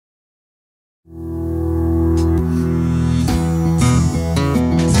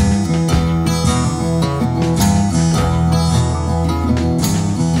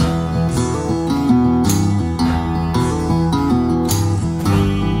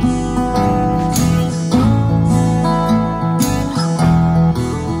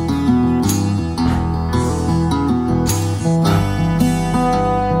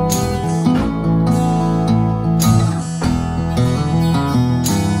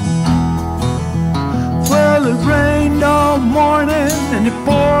morning and it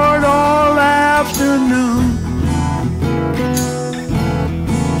poured all afternoon.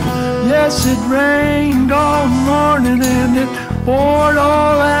 Yes, it rained all morning and it poured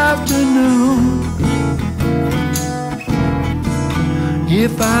all afternoon.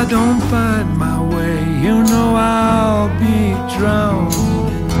 If I don't find my way, you know I'll be drowned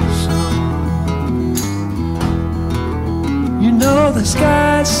in the sun. You know the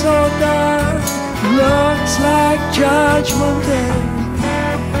sky's so dark, looks like Judgment Day.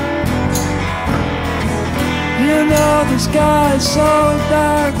 You know the sky's so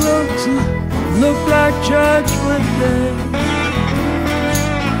dark, look like Judgment Day.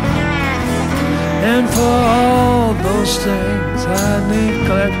 And for all those things I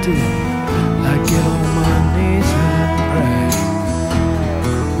neglected, I get on my knees and pray.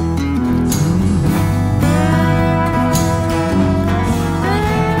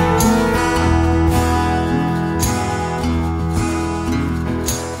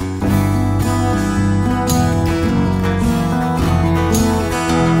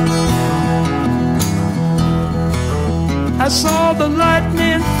 I saw the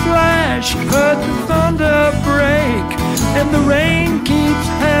lightning flash, heard the thunder break, and the rain keeps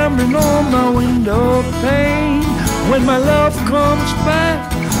hammering on my window pane. When my love comes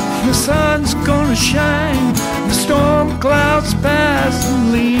back, the sun's gonna shine, the storm clouds pass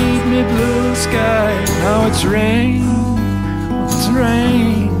and leave me blue sky. Now it's rain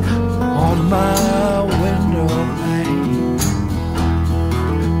on my window pane.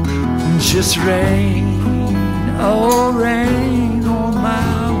 It's just rain. Oh, rain on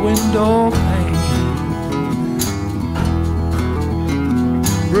my window pane.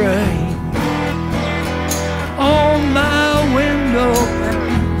 Rain on my window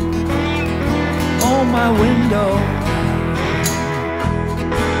pane. On my window pane.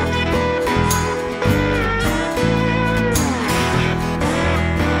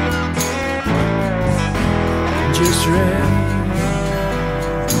 Just rain,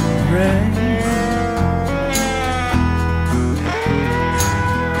 rain.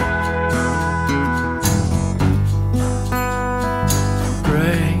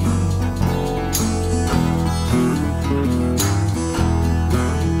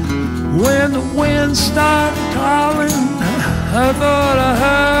 When the wind started calling, I thought I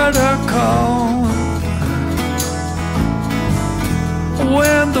heard her call.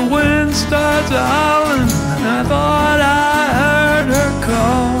 When the wind started howling, I thought I heard her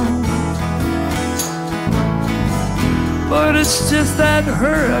call. But it's just that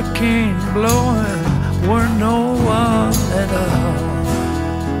hurricane blowing, we're no one at all.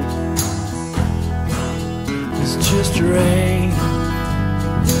 It's just rain.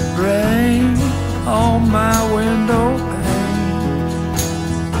 Rain on my window pane.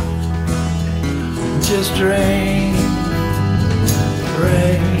 Just rain,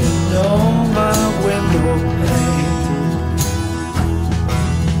 rain on my window pane.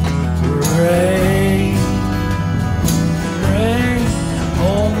 Rain.